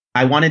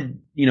I wanted,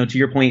 to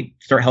your point,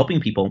 start helping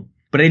people,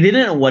 but I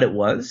didn't know what it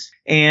was.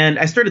 And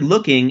I started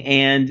looking,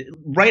 and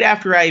right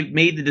after I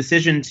made the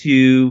decision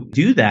to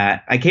do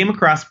that, I came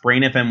across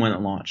Brain FM when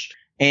it launched.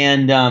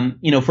 And,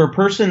 for a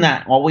person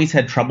that always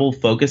had trouble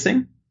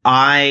focusing,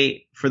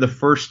 I, for the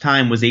first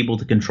time, was able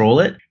to control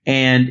it.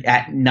 And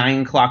at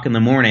 9:00 in the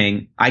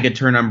morning, I could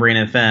turn on Brain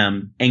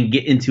FM and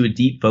get into a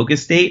deep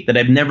focus state that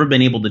I've never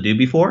been able to do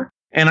before.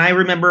 And I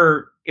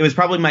remember it was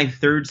probably my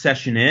third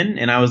session in,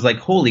 and I was like,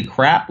 holy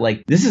crap,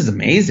 like, this is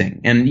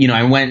amazing. And,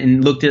 I went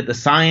and looked at the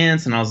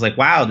science, and I was like,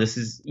 wow, this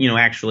is,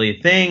 actually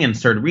a thing, and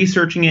started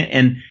researching it.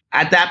 And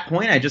at that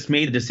point, I just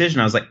made a decision.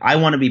 I was like, I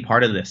want to be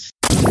part of this.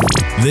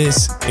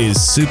 This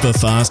is Super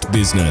Fast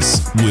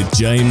Business with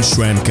James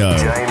Schramko.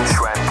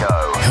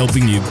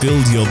 Helping you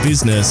build your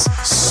business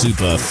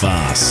super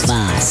fast.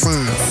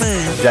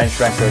 James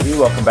Schramko here.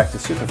 Welcome back to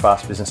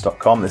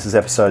superfastbusiness.com. This is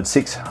episode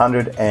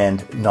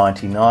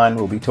 699.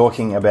 We'll be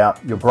talking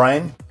about your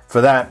brain. For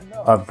that,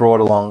 I've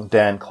brought along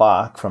Dan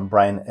Clark from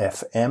Brain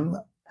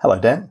FM. Hello,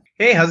 Dan.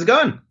 Hey, how's it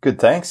going? Good,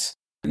 thanks.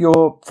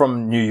 You're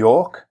from New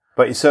York,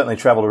 but you certainly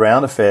traveled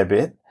around a fair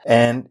bit.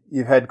 And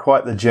you've had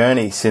quite the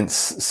journey since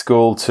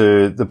school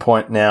to the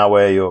point now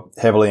where you're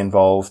heavily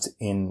involved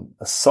in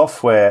a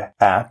software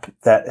app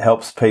that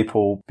helps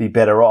people be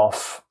better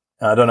off.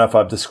 I don't know if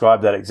I've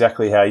described that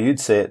exactly how you'd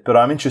see it, but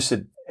I'm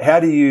interested. How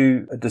do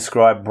you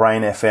describe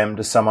Brain FM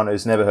to someone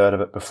who's never heard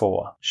of it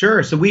before?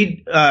 Sure. So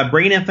Brain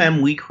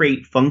FM, we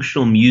create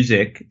functional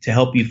music to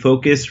help you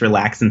focus,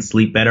 relax, and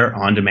sleep better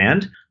on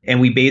demand. And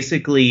we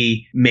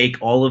basically make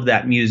all of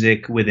that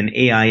music with an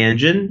AI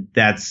engine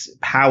that's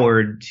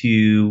powered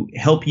to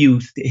help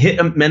you hit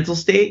a mental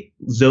state,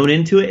 zone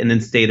into it, and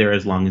then stay there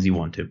as long as you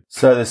want to.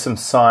 So there's some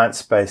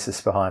science basis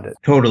behind it.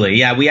 Totally.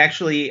 Yeah, we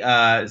actually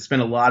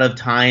spend a lot of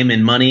time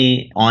and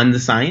money on the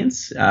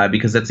science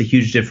because that's a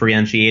huge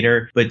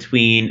differentiator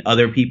between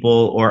other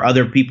people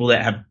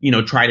that have,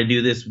 tried to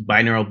do this with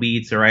binaural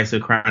beats or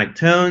isochronic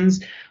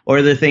tones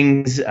or the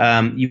things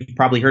you've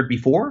probably heard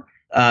before.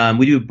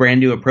 We do a brand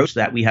new approach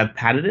that we have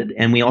patented,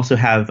 and we also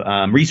have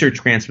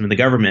research grants from the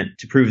government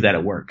to prove that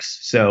it works.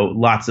 So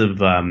lots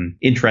of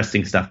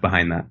interesting stuff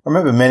behind that. I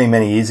remember many,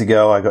 many years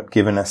ago, I got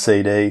given a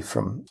CD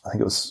from, I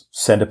think it was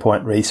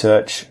Centerpoint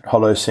Research,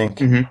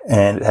 HoloSync,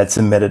 and it had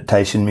some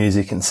meditation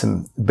music and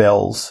some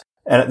bells.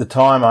 And at the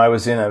time, I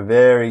was in a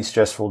very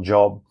stressful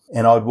job,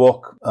 and I would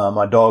walk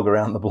my dog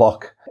around the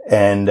block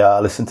and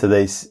listen to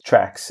these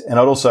tracks. And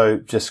I'd also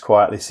just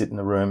quietly sit in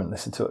the room and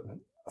listen to it.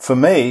 For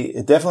me,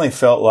 it definitely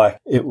felt like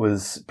it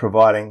was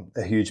providing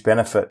a huge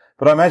benefit.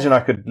 But I imagine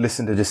I could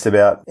listen to just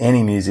about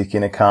any music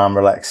in a calm,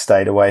 relaxed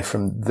state away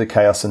from the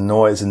chaos and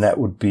noise, and that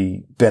would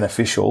be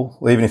beneficial.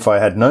 Even if I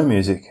had no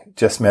music,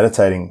 just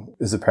meditating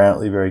is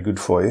apparently very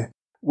good for you.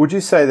 Would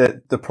you say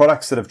that the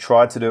products that have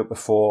tried to do it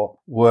before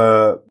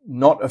were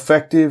not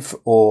effective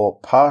or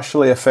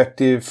partially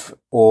effective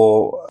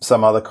or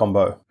some other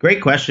combo?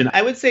 Great question.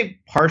 I would say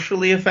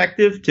partially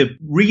effective to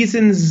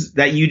reasons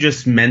that you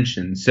just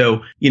mentioned.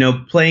 So,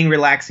 playing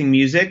relaxing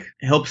music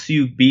helps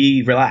you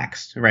be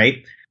relaxed,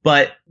 right?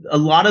 But a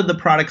lot of the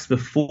products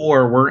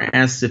before weren't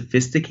as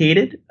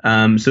sophisticated.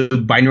 So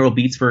binaural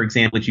beats, for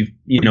example, which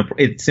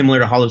it's similar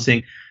to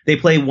HoloSync. They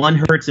play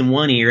 1 hertz in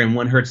one ear and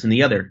 1 hertz in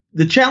the other.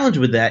 The challenge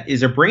with that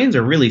is our brains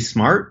are really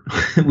smart.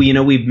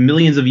 We've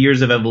millions of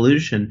years of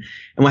evolution.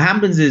 And what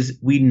happens is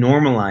we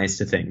normalize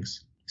to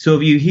things. So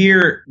if you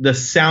hear the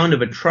sound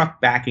of a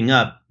truck backing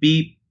up,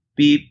 beep,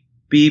 beep,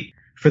 beep,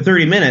 for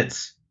 30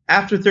 minutes,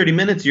 after 30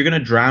 minutes, you're going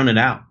to drown it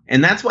out.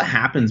 And that's what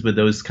happens with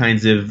those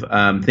kinds of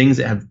things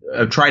that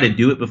have tried to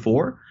do it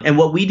before. And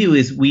what we do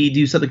is we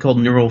do something called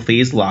neural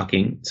phase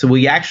locking. So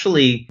we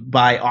actually,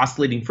 by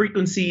oscillating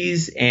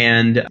frequencies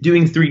and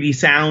doing 3D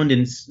sound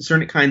and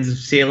certain kinds of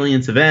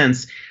salience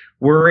events,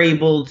 we're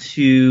able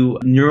to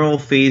neural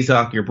phase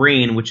lock your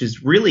brain, which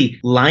is really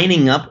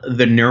lining up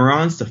the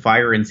neurons to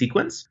fire in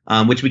sequence,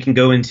 which we can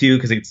go into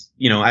because it's,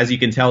 as you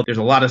can tell, there's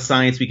a lot of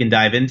science we can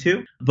dive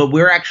into. But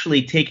we're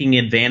actually taking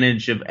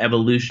advantage of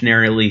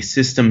evolutionarily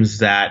systems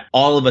that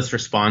all of us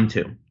respond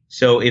to.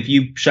 So if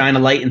you shine a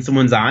light in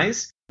someone's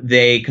eyes,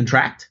 they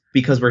contract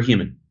because we're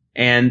human.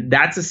 And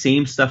that's the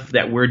same stuff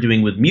that we're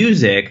doing with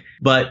music,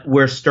 but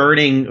we're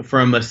starting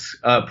from a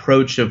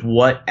approach of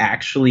what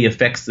actually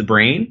affects the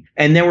brain.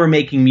 And then we're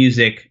making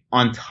music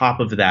on top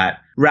of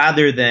that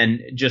rather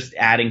than just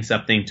adding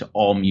something to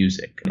all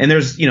music. And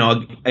there's,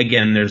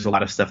 again, there's a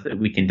lot of stuff that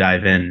we can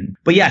dive in.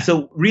 But yeah,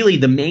 so really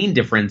the main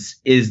difference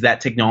is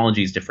that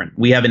technology is different.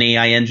 We have an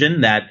AI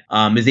engine that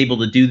is able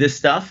to do this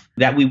stuff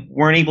that we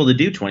weren't able to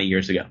do 20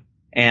 years ago.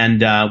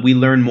 And we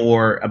learn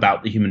more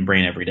about the human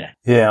brain every day.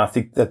 Yeah, I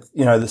think that,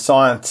 the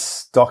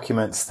science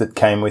documents that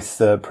came with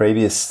the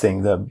previous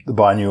thing, the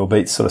binaural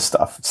beats sort of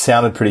stuff,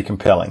 sounded pretty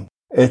compelling.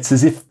 It's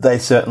as if they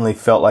certainly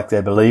felt like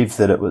they believed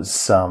that it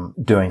was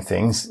doing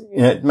things.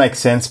 It makes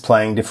sense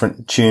playing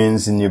different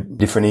tunes in your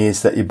different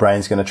ears that your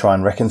brain's going to try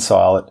and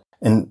reconcile it.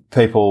 And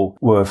people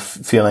were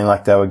feeling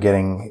like they were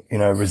getting,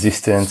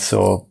 resistance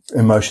or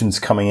emotions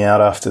coming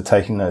out after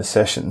taking those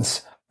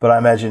sessions. But I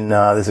imagine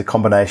there's a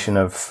combination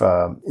of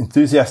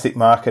enthusiastic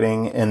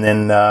marketing and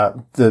then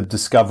the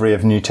discovery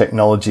of new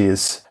technology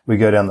as we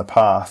go down the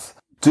path.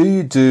 Do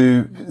you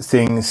do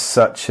things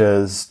such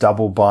as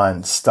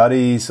double-blind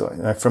studies?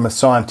 Or, from a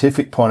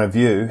scientific point of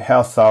view,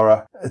 how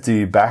thorough do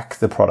you back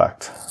the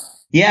product?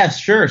 Yeah,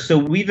 sure. So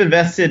we've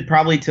invested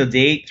probably to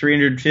date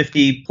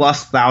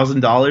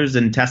 $350,000+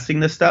 in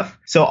testing this stuff.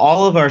 So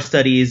all of our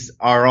studies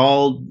are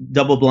all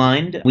double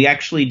blind. We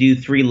actually do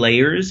 3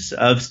 layers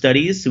of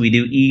studies. So we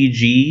do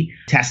EEG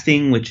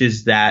testing, which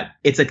is that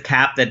it's a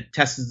cap that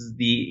tests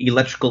the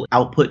electrical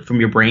output from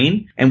your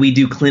brain. And we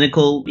do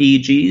clinical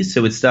EEGs.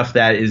 So it's stuff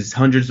that is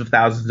hundreds of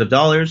thousands of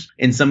dollars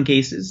in some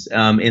cases,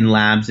 in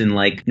labs in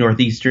like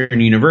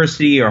Northeastern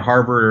University or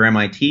Harvard or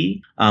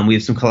MIT. We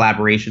have some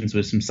collaborations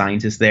with some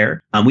scientists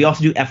there. We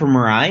also do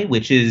fMRI,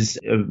 which is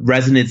a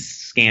resonance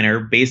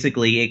scanner.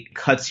 Basically, it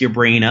cuts your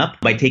brain up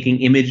by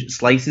taking image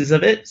slices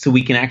of it so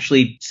we can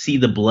actually see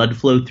the blood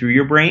flow through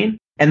your brain.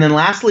 And then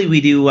lastly,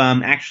 we do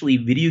actually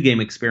video game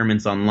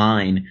experiments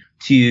online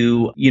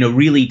to,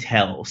 really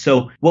tell.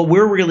 So what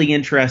we're really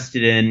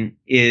interested in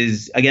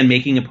is, again,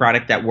 making a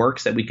product that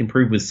works, that we can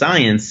prove with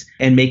science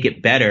and make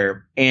it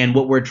better. And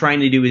what we're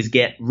trying to do is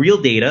get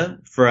real data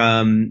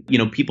from,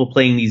 people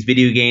playing these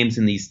video games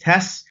and these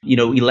tests,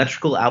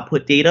 electrical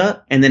output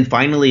data, and then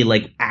finally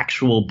like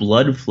actual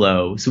blood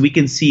flow. So we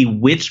can see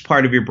which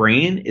part of your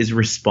brain is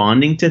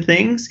responding to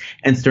things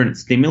and certain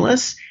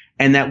stimulus,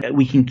 and that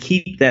we can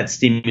keep that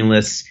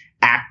stimulus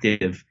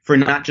active for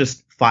not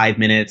just 5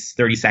 minutes,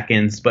 30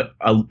 seconds, but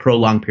a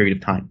prolonged period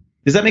of time.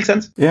 Does that make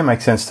sense? Yeah, it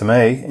makes sense to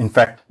me. In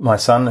fact, my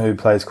son, who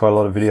plays quite a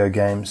lot of video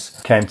games,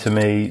 came to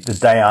me the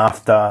day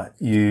after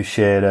you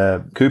shared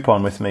a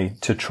coupon with me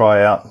to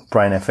try out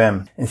Brain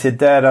FM. And he said,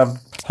 "Dad, I'm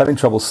having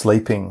trouble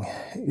sleeping.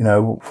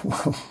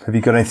 Have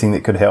you got anything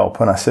that could help?"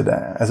 And I said,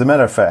 "As a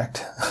matter of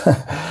fact,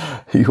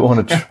 you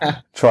want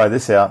to try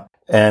this out."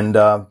 And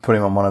put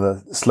him on one of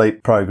the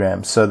sleep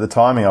programs. So the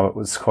timing of it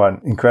was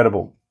quite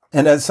incredible.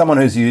 And as someone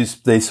who's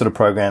used these sort of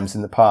programs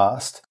in the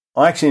past,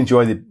 I actually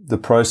enjoy the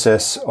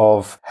process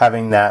of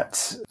having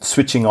that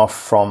switching off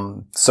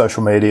from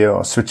social media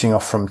or switching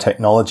off from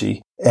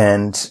technology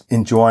and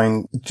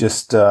enjoying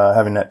just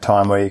having that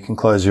time where you can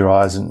close your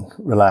eyes and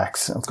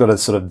relax. I've got a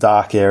sort of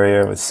dark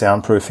area with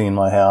soundproofing in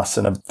my house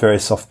and a very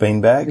soft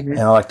beanbag, and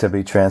I like to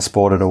be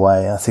transported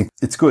away. I think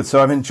it's good.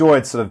 So I've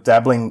enjoyed sort of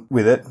dabbling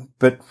with it,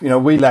 but,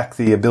 we lack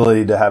the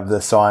ability to have the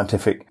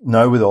scientific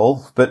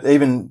know-with-all. But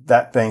even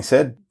that being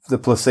said, the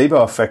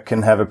placebo effect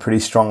can have a pretty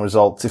strong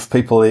result. If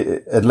people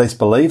at least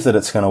believe that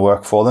it's going to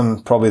work for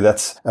them, probably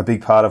that's a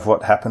big part of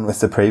what happened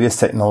with the previous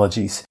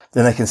technologies,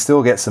 then they can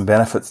still get some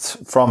benefits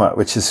from it,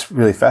 which is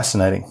really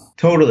fascinating.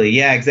 Totally.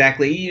 Yeah,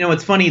 exactly.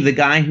 It's funny. The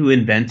guy who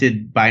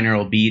invented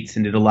binaural beats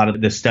and did a lot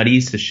of the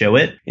studies to show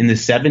it in the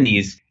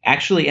 70s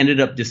actually ended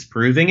up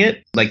disproving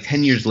it like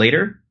 10 years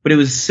later. But it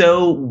was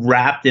so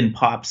wrapped in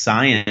pop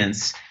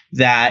science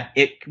that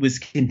it was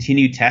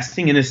continued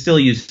testing and is still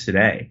used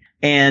today.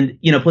 And,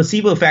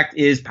 placebo effect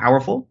is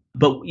powerful,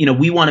 but,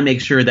 we want to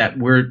make sure that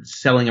we're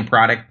selling a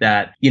product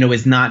that,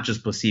 is not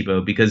just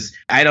placebo, because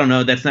I don't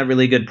know, that's not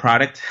really a good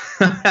product.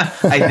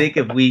 I think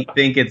if we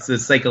think it's a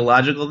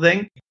psychological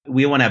thing,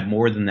 we want to have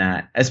more than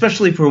that,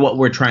 especially for what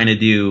we're trying to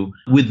do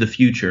with the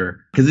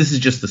future, because this is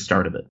just the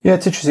start of it. Yeah,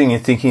 it's interesting you're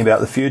thinking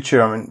about the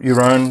future. I mean,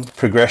 your own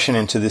progression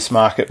into this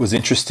market was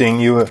interesting.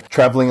 You were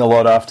traveling a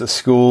lot after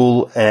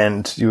school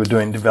and you were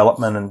doing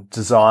development and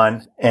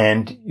design,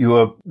 and you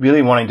were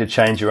really wanting to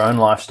change your own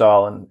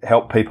lifestyle and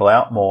help people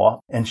out more.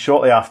 And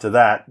shortly after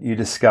that, you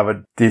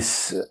discovered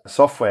this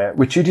software,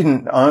 which you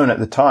didn't own at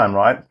the time,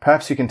 right?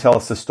 Perhaps you can tell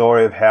us the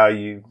story of how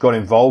you got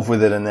involved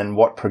with it and then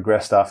what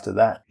progressed after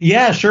that.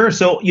 Yeah, sure.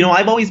 So,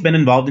 I've always been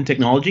involved in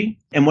technology.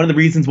 And one of the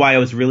reasons why it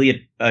was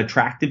really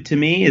attractive to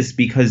me is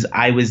because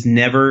I was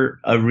never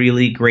a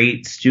really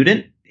great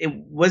student. It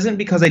wasn't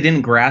because I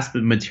didn't grasp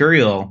the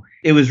material.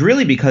 It was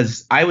really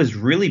because I was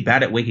really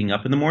bad at waking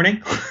up in the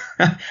morning.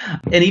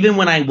 And even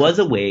when I was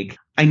awake,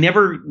 I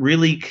never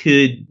really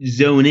could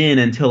zone in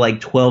until like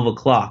 12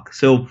 o'clock.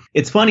 So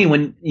it's funny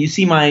when you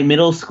see my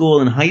middle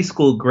school and high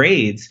school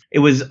grades, it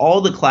was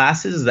all the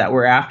classes that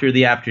were after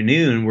the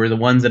afternoon were the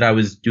ones that I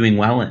was doing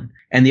well in,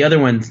 and the other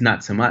ones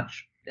not so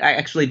much. I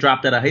actually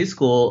dropped out of high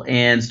school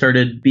and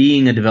started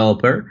being a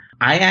developer.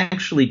 I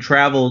actually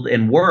traveled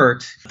and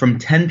worked from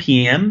 10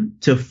 p.m.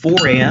 to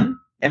 4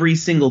 a.m. every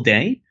single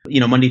day,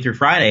 Monday through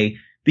Friday,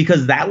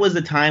 because that was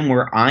a time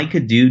where I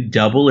could do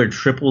double or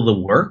triple the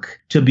work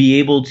to be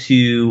able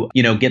to,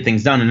 get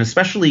things done, and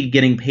especially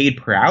getting paid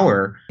per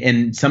hour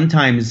and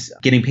sometimes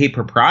getting paid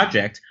per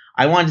project.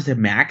 I wanted to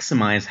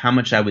maximize how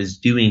much I was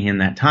doing in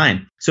that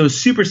time. So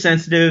super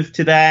sensitive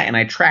to that, and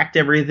I tracked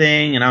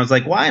everything, and I was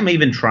like, why am I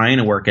even trying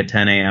to work at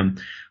 10 a.m.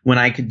 when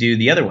I could do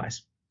the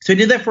otherwise? So I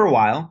did that for a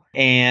while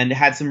and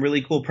had some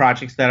really cool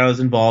projects that I was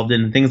involved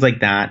in, things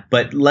like that.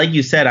 But like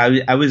you said,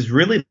 I was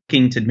really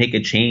looking to make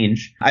a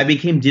change. I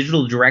became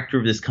digital director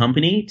of this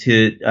company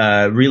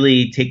to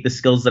really take the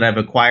skills that I've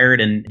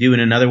acquired and do it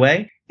another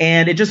way.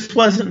 And it just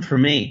wasn't for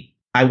me.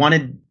 I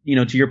wanted,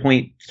 to your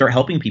point, start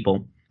helping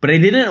people. but I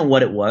didn't know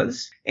what it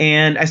was.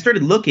 And I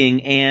started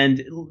looking,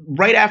 and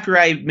right after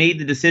I made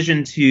the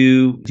decision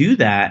to do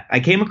that, I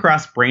came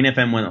across Brain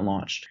FM when it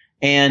launched.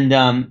 And,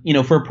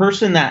 for a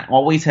person that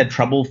always had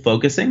trouble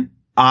focusing,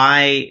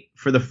 I,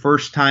 for the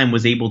first time,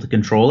 was able to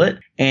control it.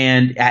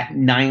 And at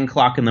 9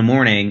 o'clock in the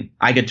morning,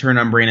 I could turn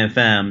on Brain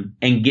FM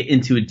and get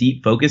into a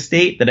deep focus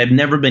state that I've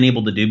never been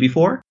able to do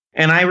before.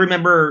 And I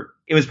remember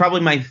it was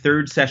probably my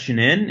third session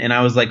in, and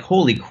I was like,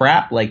 holy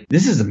crap, like,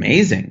 this is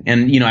amazing.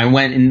 And, I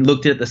went and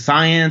looked at the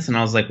science, and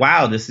I was like,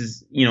 wow, this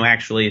is,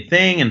 actually a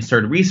thing, and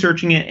started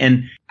researching it.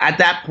 And at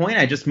that point,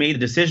 I just made the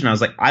decision. I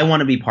was like, I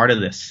want to be part of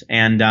this.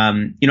 And,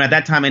 at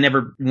that time, I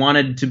never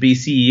wanted to be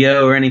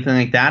CEO or anything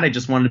like that. I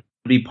just wanted to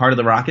be part of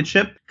the rocket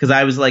ship, because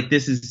I was like,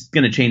 this is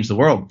going to change the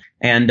world.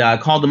 And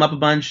called them up a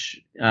bunch.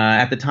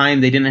 At the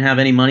time, they didn't have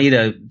any money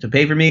to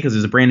pay for me because it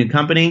was a brand new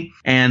company.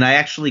 And I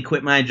actually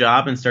quit my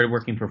job and started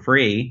working for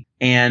free.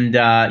 And,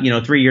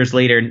 3 years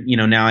later,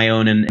 now I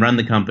own and run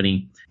the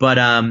company. But,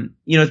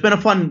 it's been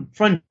a fun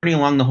journey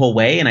along the whole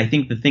way. And I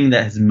think the thing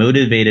that has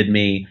motivated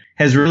me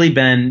has really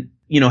been,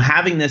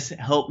 having this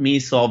help me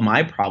solve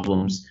my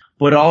problems,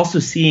 but also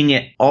seeing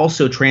it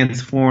also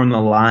transform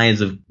the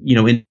lives of,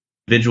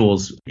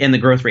 individuals and the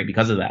growth rate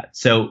because of that.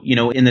 So,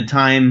 in the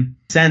time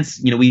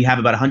since, we have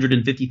about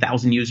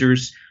 150,000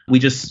 users. We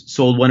just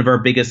sold one of our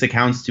biggest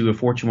accounts to a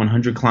Fortune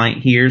 100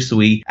 client here. So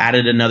we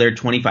added another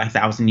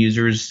 25,000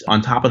 users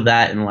on top of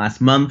that in the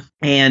last month.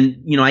 And,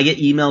 I get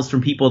emails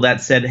from people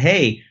that said,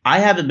 hey, I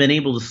haven't been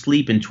able to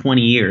sleep in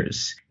 20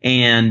 years.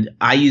 And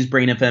I use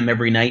Brain FM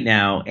every night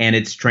now, and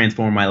it's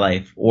transformed my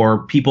life.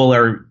 Or people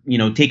are,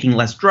 taking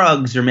less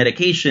drugs or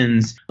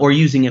medications, or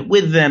using it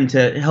with them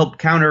to help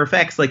counter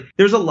effects. Like,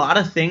 there's a lot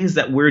of things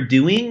that we're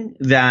doing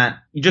that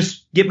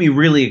just get me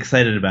really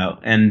excited about.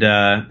 And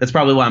that's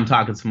probably why I'm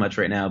talking so much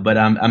right now. But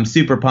I'm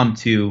super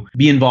pumped to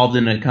be involved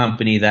in a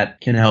company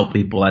that can help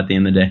people at the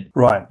end of the day.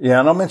 Right. Yeah.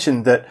 And I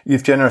mentioned that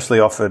you've generously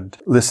offered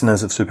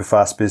listeners of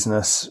Superfast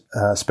Business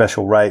a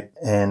special rate.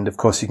 And of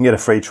course, you can get a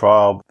free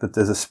trial, but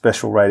there's a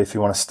special rate if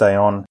you want to stay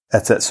on.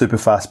 That's at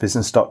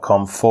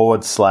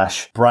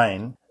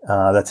superfastbusiness.com/brain.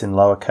 That's in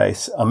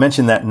lowercase. I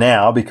mention that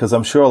now because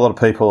I'm sure a lot of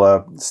people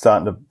are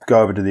starting to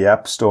go over to the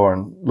App Store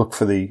and look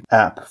for the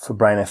app for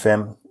Brain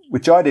FM,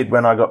 which I did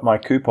when I got my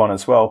coupon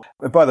as well.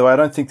 But by the way, I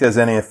don't think there's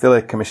any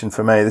affiliate commission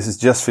for me. This is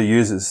just for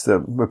users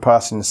that we're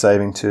passing the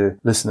saving to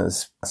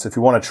listeners. So if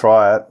you want to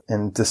try it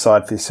and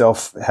decide for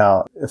yourself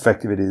how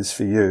effective it is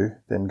for you,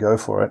 then go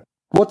for it.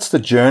 What's the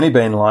journey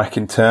been like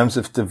in terms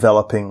of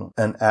developing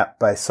an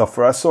app-based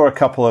software? I saw a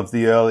couple of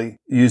the early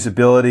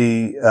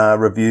usability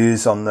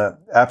reviews on the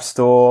App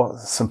Store.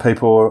 Some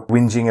people were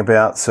whinging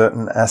about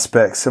certain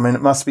aspects. I mean,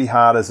 it must be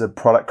hard as a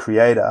product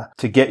creator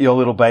to get your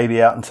little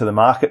baby out into the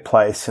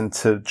marketplace and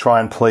to try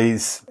and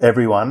please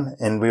everyone.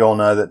 And we all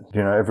know that,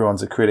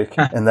 everyone's a critic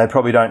and they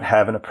probably don't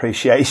have an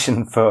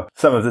appreciation for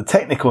some of the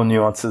technical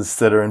nuances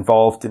that are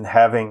involved in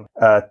having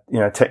a,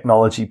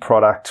 technology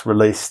product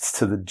released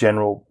to the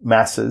general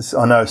masses.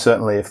 I know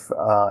certainly if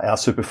our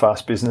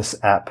Superfast Business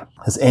app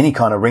has any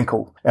kind of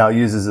wrinkle, our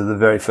users are the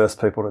very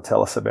first people to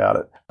tell us about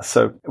it.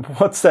 So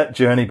what's that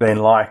journey been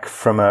like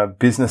from a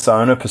business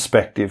owner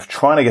perspective,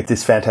 trying to get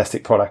this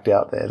fantastic product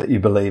out there that you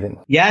believe in?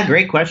 Yeah,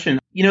 great question.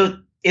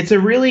 It's a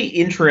really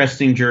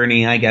interesting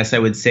journey, I guess I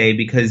would say,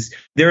 because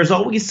there's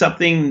always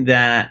something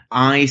that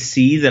I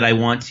see that I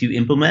want to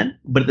implement.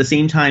 But at the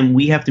same time,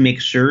 we have to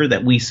make sure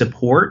that we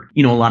support,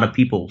 a lot of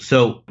people.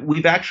 So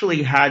we've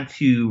actually had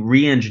to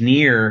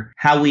re-engineer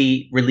how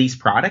we release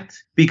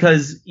product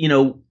because,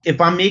 if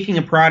I'm making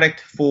a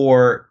product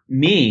for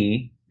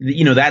me,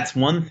 that's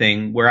one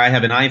thing where I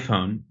have an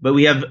iPhone, but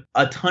we have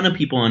a ton of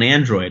people on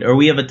Android, or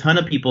we have a ton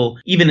of people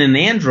even in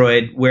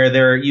Android where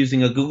they're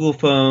using a Google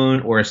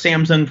phone or a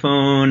Samsung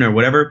phone or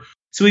whatever.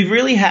 So we've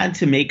really had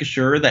to make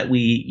sure that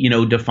we,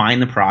 define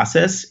the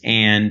process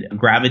and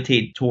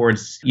gravitate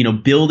towards,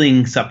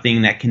 building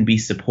something that can be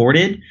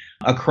supported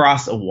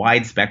across a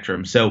wide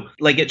spectrum. So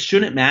it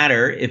shouldn't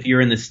matter if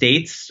you're in the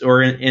States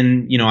or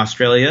in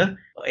Australia.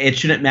 It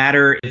shouldn't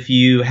matter if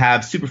you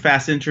have super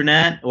fast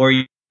internet or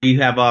you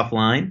have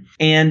offline.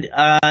 And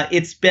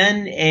it's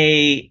been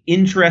a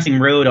interesting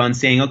road on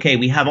saying, okay,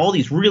 we have all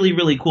these really,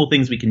 really cool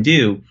things we can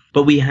do,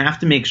 but we have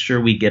to make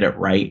sure we get it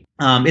right.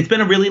 It's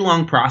been a really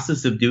long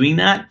process of doing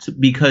that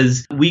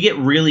because we get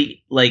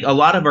really a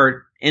lot of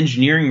our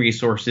engineering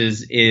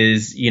resources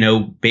is,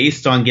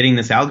 based on getting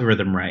this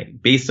algorithm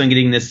right, based on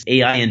getting this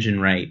AI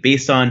engine right,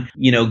 based on,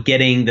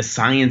 getting the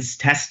science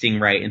testing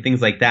right and things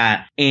like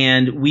that.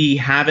 And we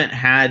haven't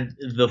had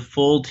the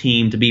full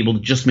team to be able to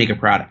just make a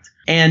product.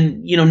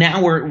 And,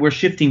 now we're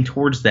shifting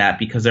towards that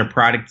because our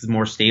product is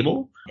more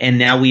stable. And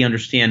now we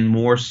understand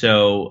more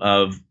so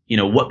of,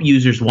 what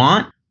users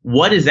want,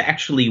 what is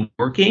actually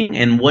working,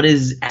 and what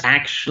is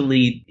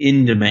actually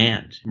in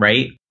demand,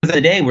 right? Because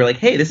of the day, we're like,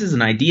 hey, this is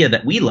an idea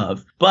that we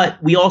love,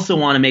 but we also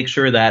want to make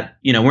sure that,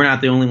 we're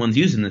not the only ones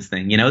using this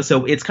thing,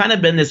 So it's kind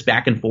of been this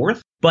back and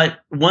forth. But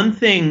one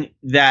thing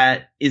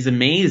that is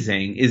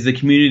amazing is the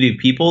community of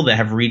people that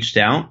have reached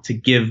out to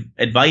give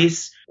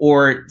advice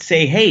or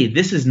say, hey,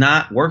 this is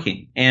not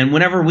working. And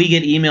whenever we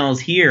get emails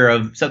here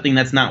of something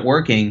that's not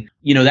working,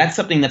 that's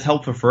something that's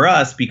helpful for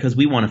us because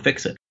we want to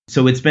fix it.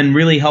 So it's been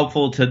really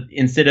helpful to,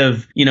 instead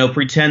of,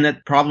 pretend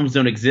that problems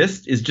don't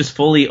exist, is just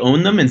fully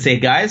own them and say,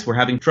 guys, we're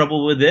having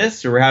trouble with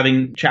this, or we're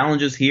having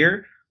challenges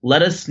here.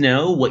 Let us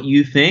know what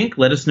you think.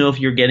 Let us know if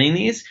you're getting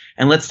these,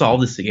 and let's solve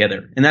this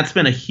together. And that's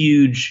been a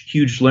huge,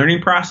 huge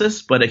learning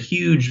process, but a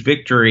huge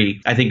victory,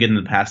 I think, in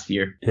the past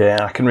year. Yeah,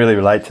 I can really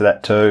relate to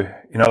that too.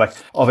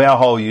 Of our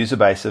whole user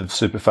base of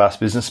Superfast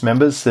Business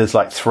members, there's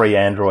 3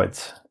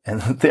 Androids. And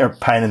they're a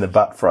pain in the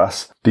butt for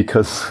us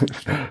because,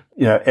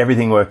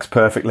 everything works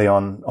perfectly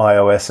on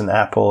iOS and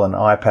Apple and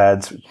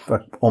iPads.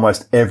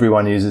 Almost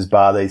everyone uses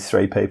bar these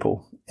 3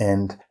 people.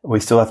 And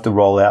we still have to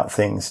roll out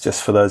things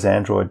just for those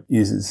Android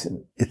users.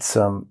 It's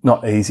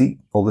not easy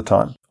all the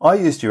time. I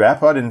used your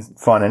app. I didn't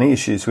find any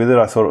issues with it.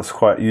 I thought it was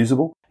quite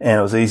usable and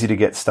it was easy to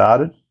get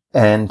started.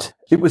 And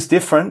it was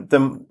different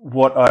than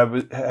what I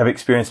have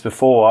experienced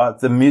before.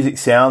 The music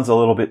sounds a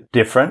little bit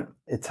different.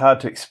 It's hard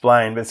to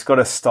explain, but it's got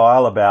a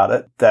style about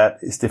it that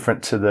is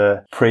different to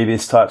the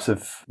previous types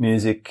of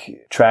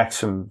music tracks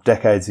from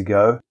decades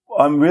ago.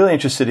 I'm really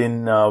interested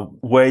in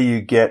where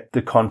you get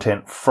the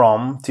content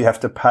from. Do you have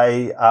to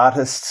pay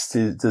artists?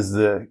 Does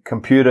the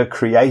computer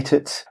create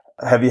it?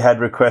 Have you had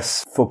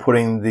requests for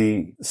putting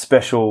the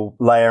special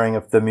layering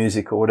of the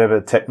music or whatever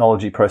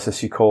technology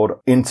process you called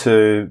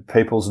into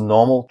people's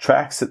normal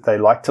tracks that they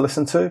like to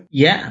listen to?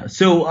 Yeah.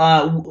 So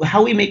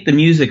how we make the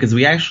music is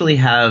we actually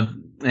have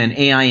an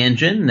AI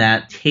engine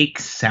that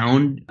takes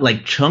sound,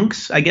 like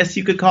chunks, I guess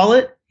you could call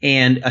it,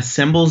 and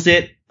assembles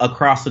it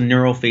across a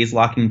neural phase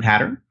locking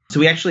pattern. So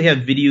we actually have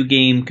video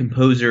game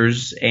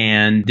composers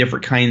and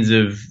different kinds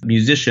of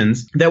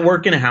musicians that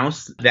work in a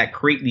house that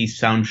create these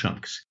sound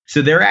chunks.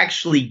 So they're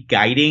actually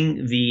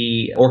guiding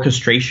the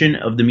orchestration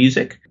of the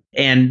music.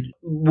 And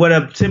what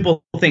a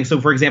simple thing.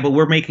 So, for example,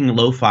 we're making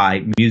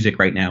lo-fi music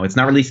right now. It's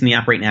not released in the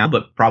app right now,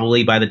 but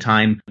probably by the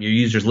time your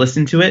users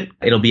listen to it,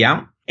 it'll be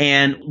out.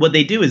 And what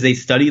they do is they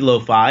study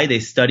lo-fi,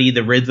 they study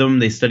the rhythm,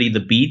 they study the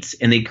beats,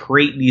 and they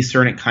create these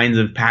certain kinds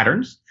of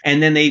patterns.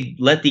 And then they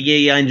let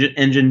the AI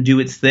engine do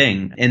its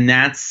thing. And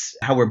that's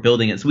how we're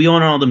building it. So we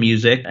own all the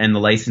music and the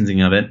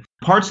licensing of it.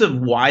 Parts of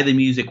why the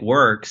music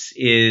works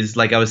is,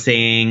 like I was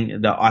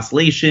saying, the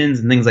oscillations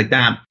and things like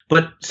that.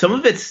 But some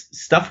of it's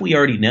stuff we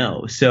already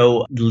know.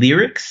 So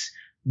lyrics,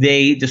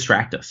 they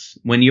distract us.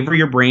 Whenever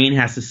your brain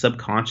has to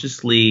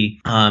subconsciously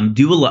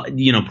do a lot,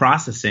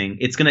 processing,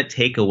 it's going to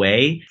take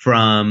away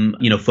from,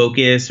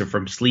 focus or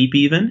from sleep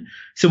even.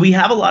 So we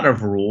have a lot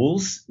of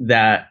rules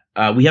that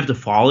we have to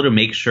follow to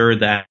make sure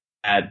that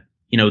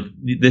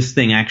this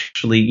thing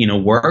actually,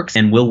 works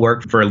and will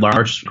work for a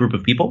large group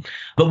of people.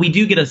 But we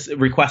do get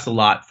requests a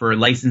lot for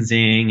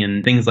licensing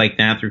and things like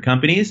that through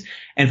companies.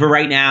 And for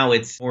right now,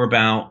 it's more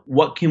about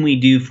what can we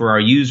do for our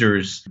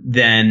users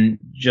than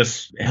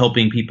just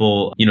helping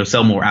people,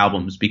 sell more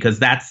albums, because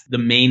that's the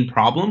main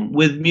problem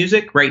with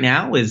music right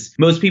now is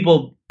most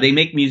people, they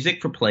make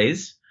music for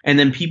plays. And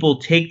then people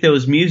take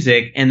those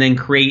music and then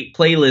create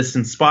playlists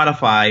in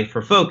Spotify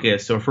for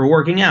focus or for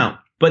working out.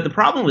 But the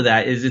problem with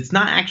that is it's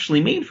not actually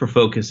made for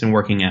focus and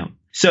working out.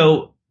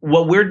 So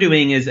what we're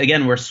doing is,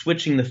 again, we're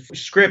switching the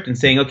script and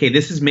saying, okay,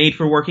 this is made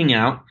for working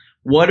out.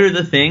 What are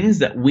the things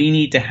that we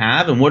need to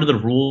have and what are the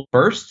rules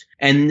first?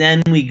 And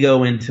then we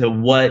go into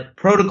what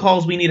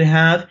protocols we need to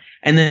have.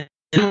 And then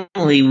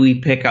finally we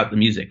pick out the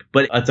music.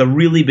 But it's a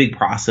really big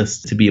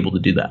process to be able to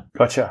do that.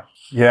 Gotcha.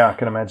 Yeah, I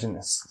can imagine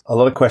this. A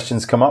lot of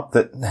questions come up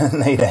that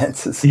need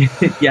answers.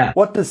 Yeah.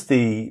 What does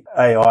the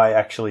AI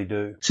actually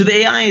do? So the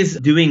AI is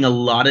doing a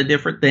lot of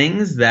different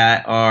things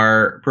that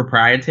are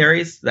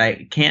proprietaries that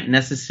I can't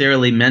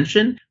necessarily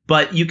mention,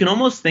 but you can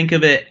almost think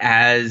of it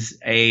as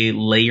a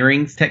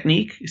layering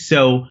technique.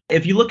 So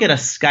if you look at a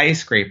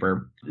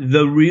skyscraper,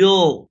 the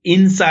real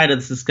inside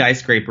of the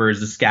skyscraper is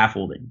the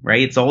scaffolding,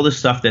 right? It's all the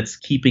stuff that's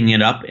keeping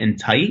it up and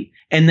tight.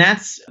 And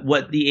that's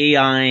what the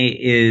AI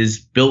is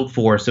built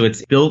for. So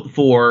it's built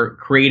for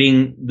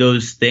creating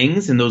those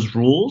things and those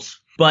rules.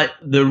 But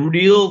the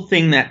real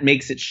thing that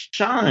makes it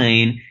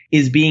shine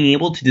is being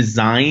able to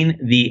design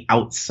the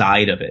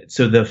outside of it.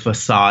 So the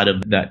facade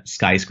of that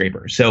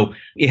skyscraper. So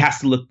it has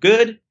to look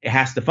good, it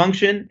has to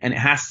function, and it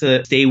has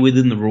to stay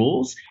within the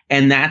rules.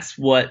 And that's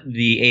what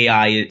the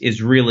AI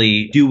is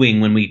really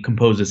doing when we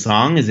compose a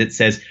song, is it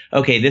says,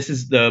 okay, this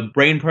is the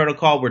brain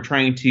protocol we're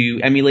trying to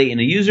emulate in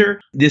a user.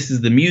 This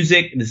is the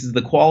music. This is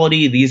the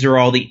quality. These are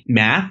all the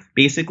math,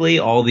 basically,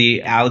 all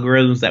the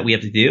algorithms that we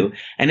have to do.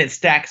 And it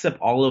stacks up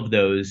all of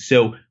those.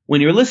 So when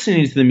you're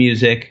listening to the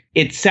music,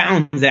 it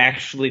sounds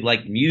actually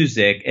like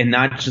music and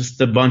not just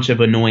a bunch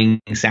of annoying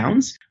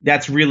sounds.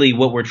 That's really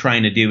what we're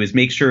trying to do, is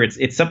make sure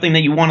it's something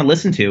that you want to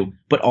listen to,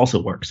 but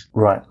also works.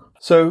 Right.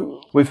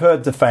 So we've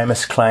heard the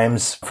famous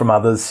claims from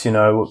others,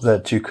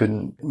 that you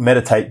can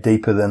meditate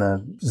deeper than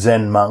a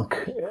Zen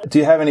monk. Do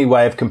you have any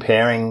way of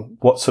comparing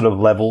what sort of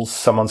levels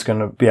someone's going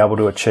to be able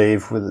to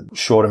achieve with a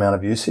short amount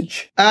of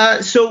usage?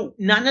 So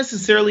not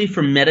necessarily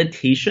for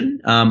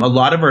meditation. A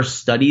lot of our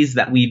studies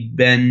that we've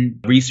been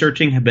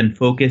researching have been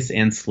focus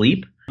and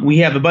sleep. We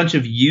have a bunch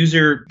of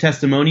user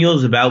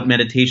testimonials about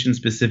meditation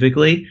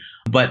specifically.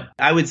 But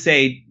I would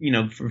say,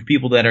 for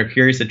people that are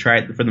curious to try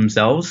it for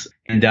themselves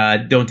and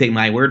don't take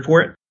my word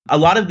for it. A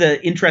lot of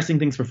the interesting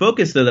things for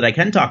focus, though, that I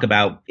can talk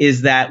about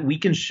is that we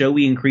can show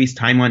we increase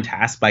time on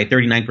task by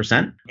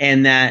 39%,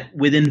 and that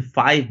within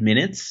 5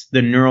 minutes,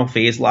 the neural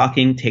phase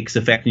locking takes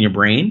effect in your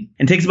brain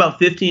and takes about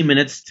 15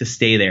 minutes to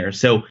stay there.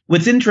 So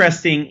what's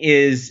interesting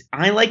is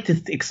I like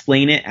to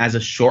explain it as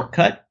a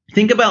shortcut.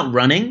 Think about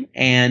running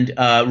and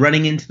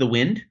running into the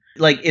wind.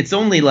 Like, it's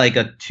only like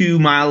a 2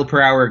 mile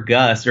per hour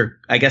gust, or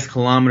I guess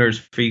kilometers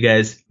for you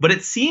guys, but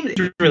it seems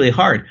really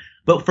hard.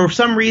 But for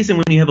some reason,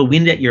 when you have a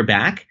wind at your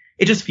back,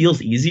 it just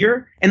feels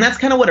easier. And that's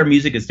kind of what our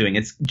music is doing.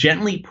 It's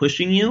gently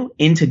pushing you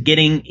into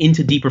getting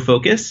into deeper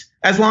focus,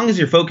 as long as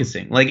you're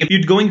focusing. Like, if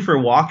you're going for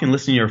a walk and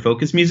listening to your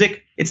focus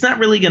music, it's not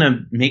really going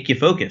to make you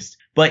focused.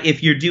 But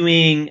if you're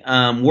doing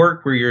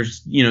work where you're,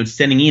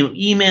 sending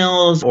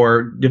emails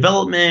or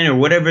development or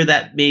whatever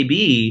that may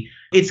be,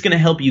 it's going to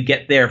help you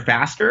get there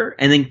faster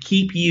and then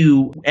keep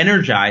you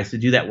energized to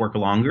do that work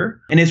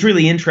longer. And it's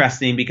really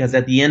interesting because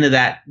at the end of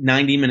that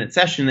 90-minute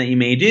session that you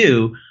may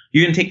do,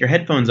 you're going to take your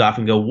headphones off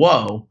and go,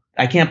 whoa,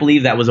 I can't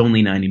believe that was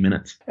only 90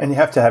 minutes. And you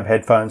have to have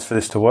headphones for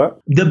this to work?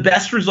 The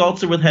best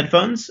results are with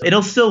headphones.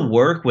 It'll still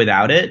work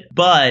without it,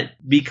 but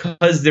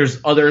because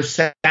there's other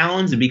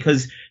sounds and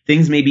because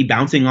things may be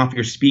bouncing off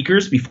your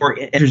speakers before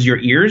it enters your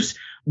ears,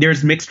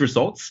 there's mixed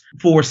results.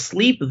 For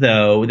sleep,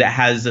 though, that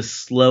has a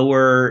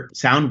slower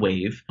sound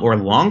wave or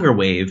longer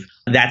wave,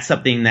 that's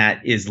something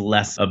that is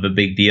less of a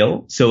big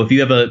deal. So if you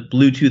have a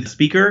Bluetooth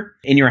speaker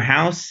in your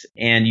house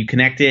and you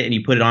connect it and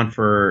you put it on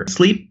for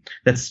sleep,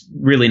 that's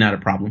really not a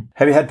problem.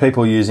 Have you had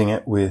people using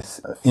it with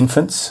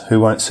infants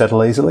who won't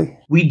settle easily?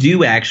 We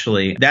do,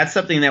 actually. That's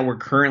something that we're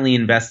currently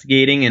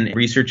investigating and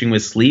researching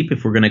with sleep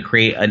if we're going to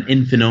create an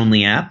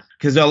infant-only app.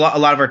 Because a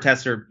lot of our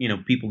tests are,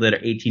 people that are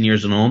 18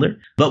 years and older.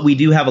 But we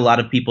do have a lot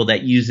of people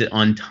that use it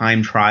on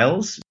time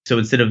trials. So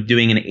instead of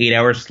doing an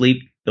 8-hour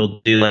sleep, they'll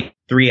do like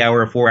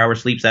 3-hour or 4-hour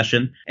sleep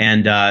session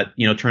and,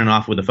 turn it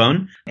off with a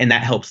phone. And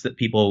that helps that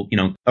people,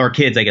 or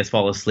kids, I guess,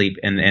 fall asleep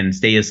and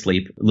stay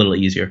asleep a little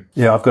easier.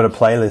 Yeah, I've got a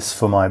playlist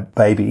for my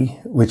baby,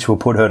 which will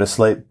put her to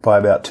sleep by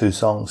about 2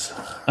 songs.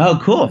 Oh,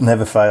 cool.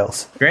 Never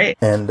fails. Great.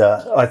 And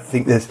I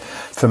think there's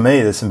some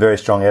very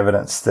strong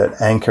evidence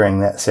that anchoring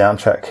that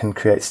soundtrack can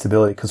create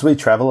stability because we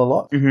travel a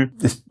lot. Mm-hmm.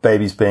 This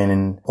baby's been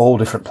in all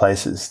different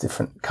places,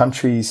 different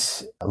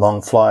countries,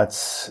 long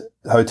flights,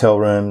 hotel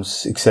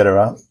rooms,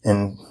 etc.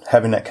 And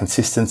having that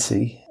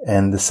consistency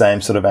and the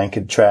same sort of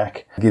anchored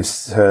track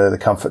gives her the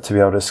comfort to be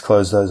able to just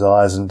close those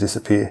eyes and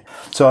disappear.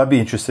 So I'd be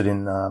interested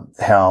in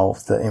how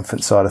the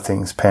infant side of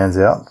things pans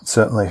out,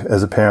 certainly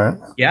as a parent.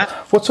 Yeah.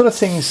 What sort of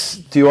things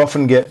do you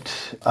often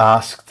get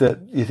asked that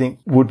you think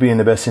would be in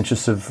the best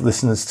interest of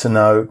listeners to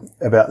know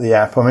about the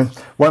app? I mean,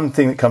 one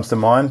thing that comes to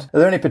mind, are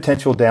there any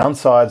potential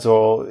downsides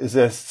or is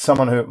there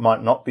someone who it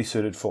might not be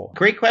suited for?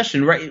 Great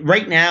question.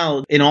 Right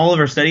now, in all of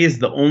our studies,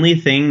 the only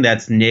thing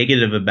that's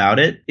negative about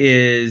it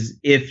is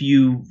if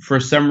you, for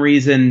some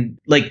reason,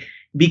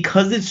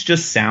 because it's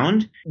just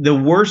sound, the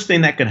worst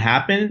thing that could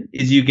happen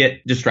is you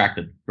get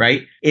distracted,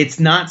 right? It's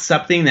not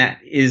something that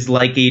is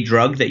like a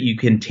drug that you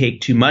can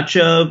take too much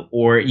of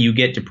or you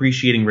get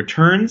depreciating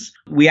returns.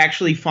 We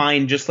actually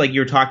find, just like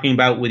you're talking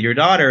about with your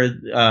daughter,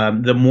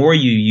 the more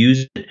you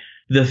use it,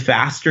 the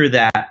faster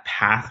that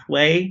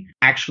pathway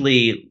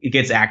actually it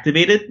gets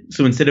activated.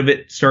 So instead of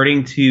it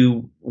starting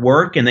to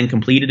work and then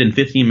completed in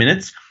 15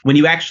 minutes, when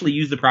you actually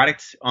use the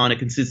product on a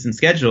consistent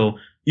schedule,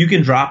 you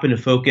can drop into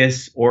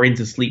focus or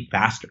into sleep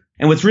faster.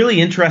 And what's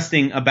really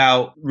interesting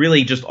about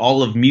really just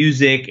all of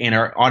music and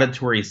our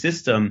auditory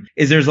system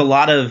is there's a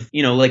lot of,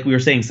 like we were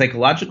saying,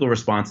 psychological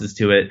responses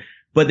to it.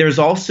 But there's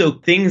also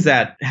things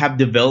that have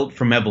developed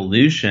from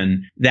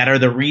evolution that are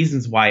the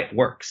reasons why it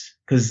works.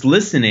 Because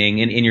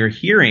listening and in your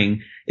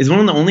hearing is one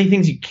of the only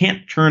things you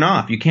can't turn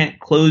off. You can't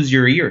close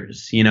your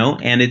ears,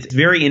 and it's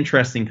very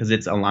interesting because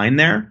it's aligned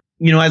there.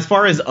 As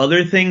far as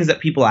other things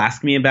that people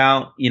ask me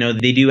about,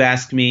 they do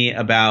ask me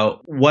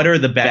about what are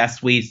the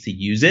best ways to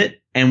use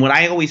it. And what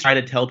I always try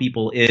to tell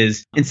people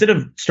is instead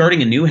of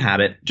starting a new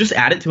habit, just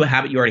add it to a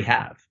habit you already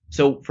have.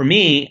 So for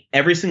me,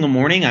 every single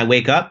morning I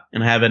wake up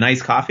and I have a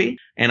nice coffee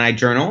and I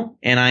journal.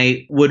 And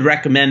I would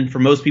recommend for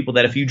most people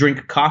that if you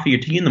drink coffee or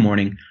tea in the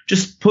morning,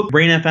 just put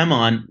Brain FM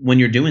on when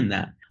you're doing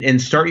that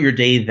and start your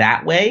day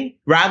that way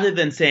rather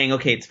than saying,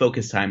 okay, it's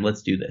focus time.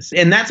 Let's do this.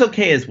 And that's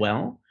okay as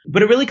well.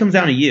 But it really comes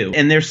down to you.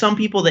 And there's some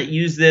people that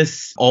use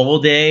this all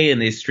day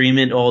and they stream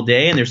it all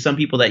day. And there's some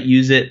people that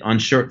use it on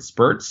short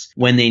spurts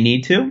when they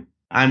need to.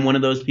 I'm one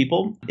of those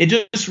people. It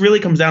just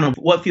really comes down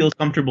to what feels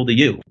comfortable to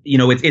you.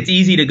 It's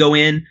easy to go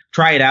in,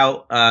 try it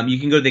out. You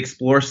can go to the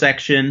explore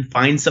section,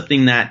 find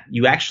something that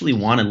you actually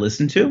want to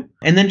listen to,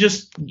 and then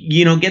just,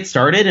 get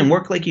started and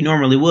work like you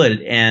normally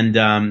would. And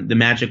the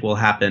magic will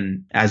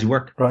happen as you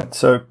work. Right.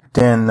 So,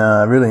 Dan,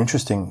 really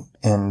interesting.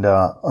 And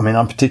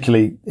I'm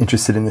particularly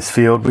interested in this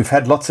field. We've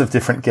had lots of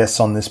different guests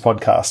on this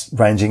podcast,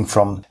 ranging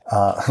from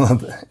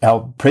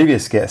our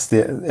previous guest,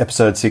 the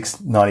episode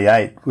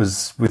 698,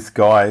 was with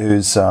Guy,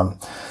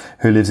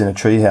 who lives in a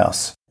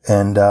treehouse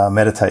and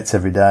meditates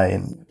every day.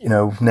 And,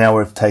 now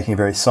we're taking a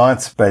very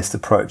science-based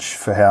approach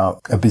for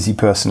how a busy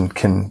person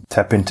can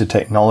tap into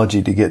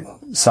technology to get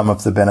some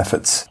of the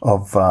benefits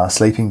of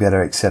sleeping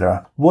better,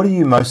 etc. What are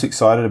you most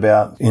excited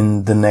about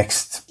in the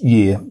next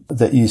year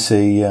that you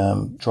see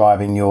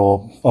driving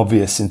your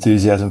obvious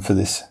enthusiasm for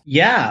this?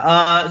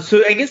 Yeah,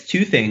 so I guess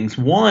two things.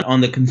 One,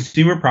 on the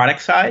consumer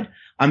product side,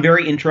 I'm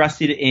very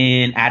interested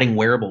in adding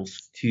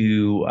wearables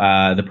to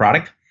the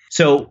product.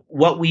 So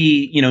what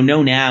we,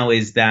 know now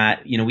is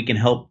that, we can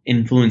help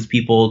influence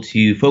people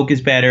to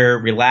focus better,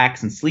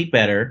 relax, and sleep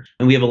better.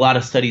 And we have a lot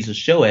of studies to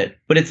show it.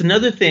 But it's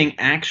another thing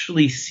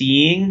actually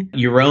seeing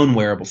your own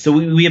wearables. So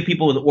we have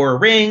people with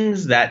Oura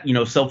rings that,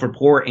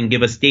 self-report and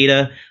give us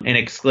data and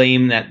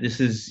exclaim that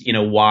this is,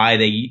 why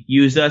they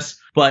use us.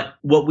 But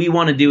what we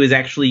want to do is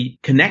actually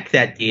connect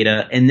that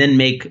data and then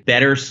make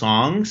better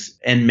songs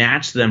and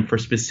match them for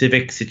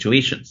specific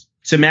situations.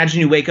 So imagine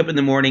you wake up in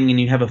the morning and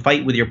you have a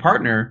fight with your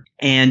partner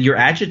and you're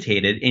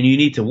agitated and you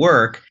need to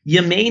work.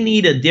 You may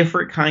need a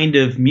different kind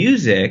of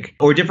music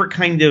or different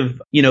kind of,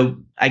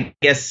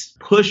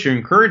 push or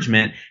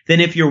encouragement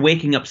than if you're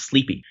waking up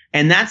sleepy.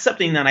 And that's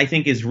something that I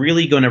think is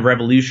really going to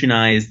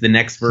revolutionize the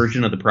next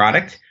version of the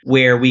product,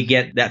 where we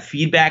get that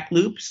feedback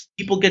loops.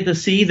 People get to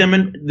see them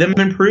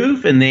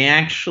improve, and they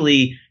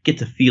actually get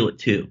to feel it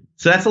too.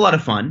 So that's a lot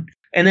of fun.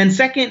 And then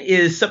second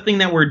is something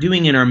that we're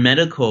doing in our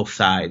medical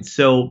side.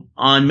 So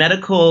on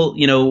medical,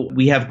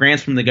 we have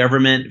grants from the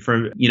government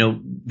for,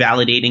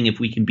 validating if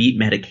we can beat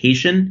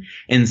medication.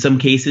 In some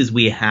cases,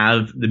 we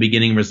have the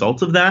beginning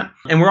results of that.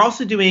 And we're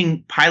also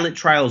doing pilot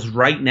trials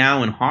right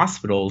now in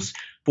hospitals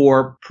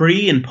for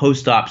pre and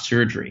post-op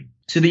surgery.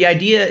 So the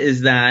idea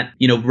is that,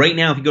 right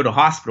now, if you go to a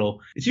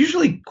hospital, it's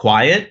usually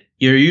quiet.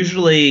 You're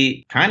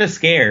usually kind of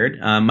scared.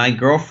 My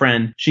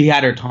girlfriend, she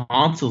had her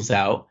tonsils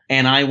out,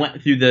 and I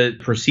went through the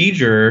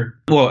procedure.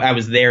 Well, I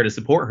was there to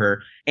support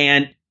her,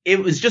 and it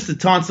was just a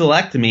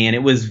tonsillectomy, and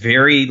it was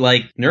very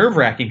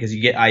nerve-wracking because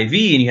you get IV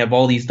and you have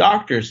all these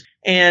doctors.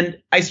 And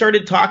I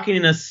started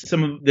talking to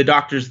some of the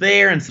doctors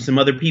there and some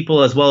other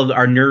people, as well as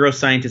our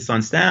neuroscientists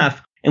on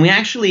staff. And we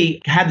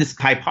actually had this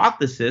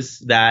hypothesis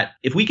that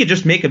if we could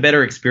just make a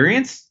better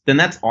experience, then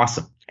that's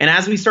awesome. And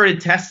as we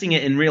started testing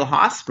it in real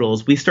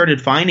hospitals, we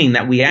started finding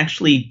that we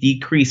actually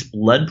decrease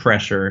blood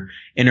pressure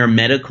in our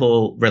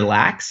medical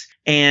relax.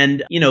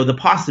 And, the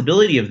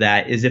possibility of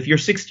that is if you're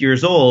 60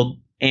 years old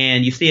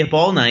and you stay up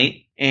all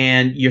night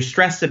and you're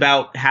stressed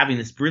about having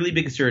this really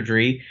big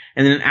surgery,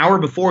 and then an hour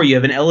before you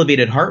have an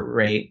elevated heart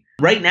rate,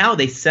 right now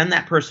they send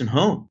that person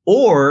home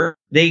or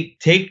they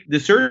take the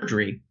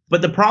surgery.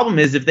 But the problem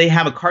is if they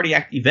have a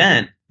cardiac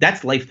event,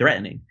 that's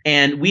life-threatening.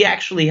 And we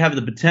actually have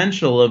the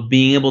potential of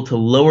being able to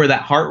lower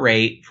that heart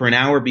rate for an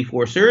hour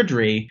before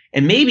surgery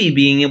and maybe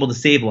being able to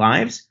save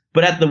lives.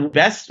 But at the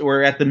best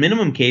or at the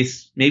minimum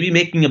case, maybe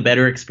making a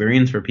better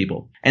experience for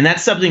people. And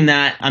that's something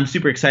that I'm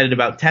super excited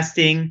about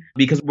testing,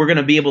 because we're going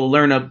to be able to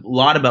learn a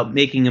lot about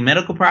making a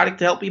medical product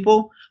to help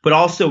people. But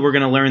also we're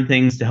going to learn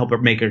things to help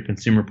make our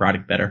consumer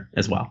product better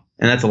as well.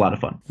 And that's a lot of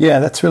fun. Yeah,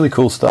 that's really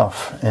cool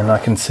stuff. And I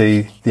can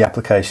see the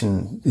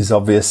application is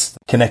obvious.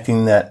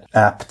 Connecting that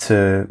app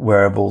to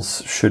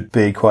wearables should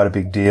be quite a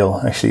big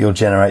deal. Actually, you'll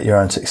generate your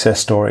own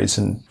success stories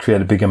and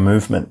create a bigger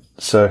movement.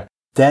 So,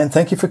 Dan,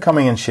 thank you for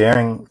coming and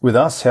sharing with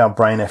us how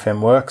Brain FM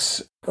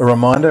works. A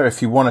reminder,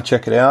 if you want to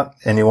check it out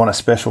and you want a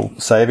special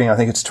saving, I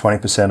think it's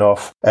 20%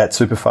 off at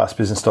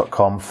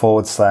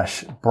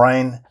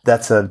superfastbusiness.com/brain.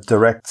 That's a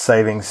direct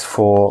savings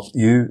for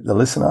you, the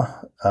listener.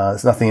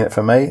 There's nothing in it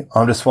for me.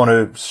 I just want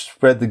to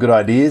spread the good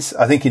ideas.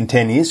 I think in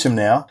 10 years from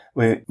now,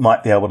 we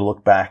might be able to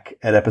look back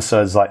at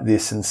episodes like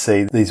this and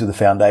see these were the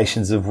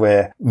foundations of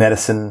where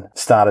medicine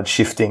started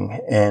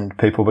shifting and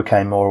people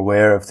became more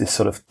aware of this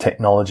sort of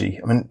technology.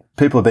 I mean,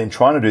 people have been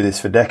trying to do this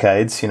for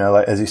decades,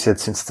 as you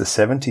said, since the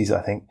 70s,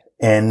 I think.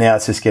 And now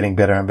it's just getting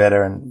better and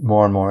better and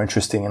more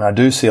interesting. And I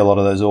do see a lot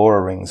of those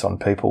Oura rings on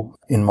people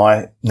in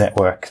my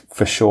network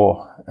for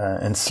sure.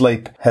 And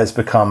sleep has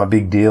become a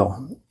big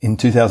deal. In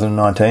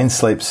 2019,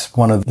 sleep's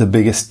one of the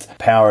biggest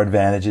power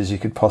advantages you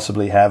could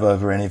possibly have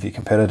over any of your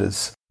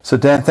competitors. So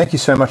Dan, thank you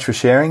so much for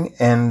sharing,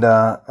 and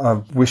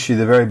I wish you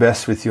the very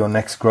best with your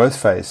next growth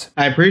phase.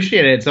 I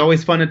appreciate it. It's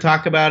always fun to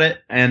talk about it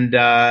and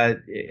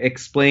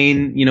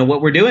explain,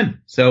 what we're doing.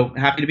 So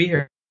happy to be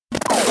here.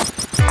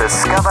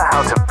 Discover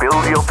how to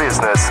build your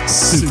business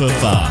super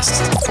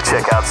fast.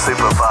 Check out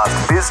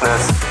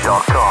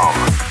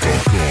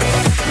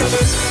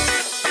superfastbusiness.com.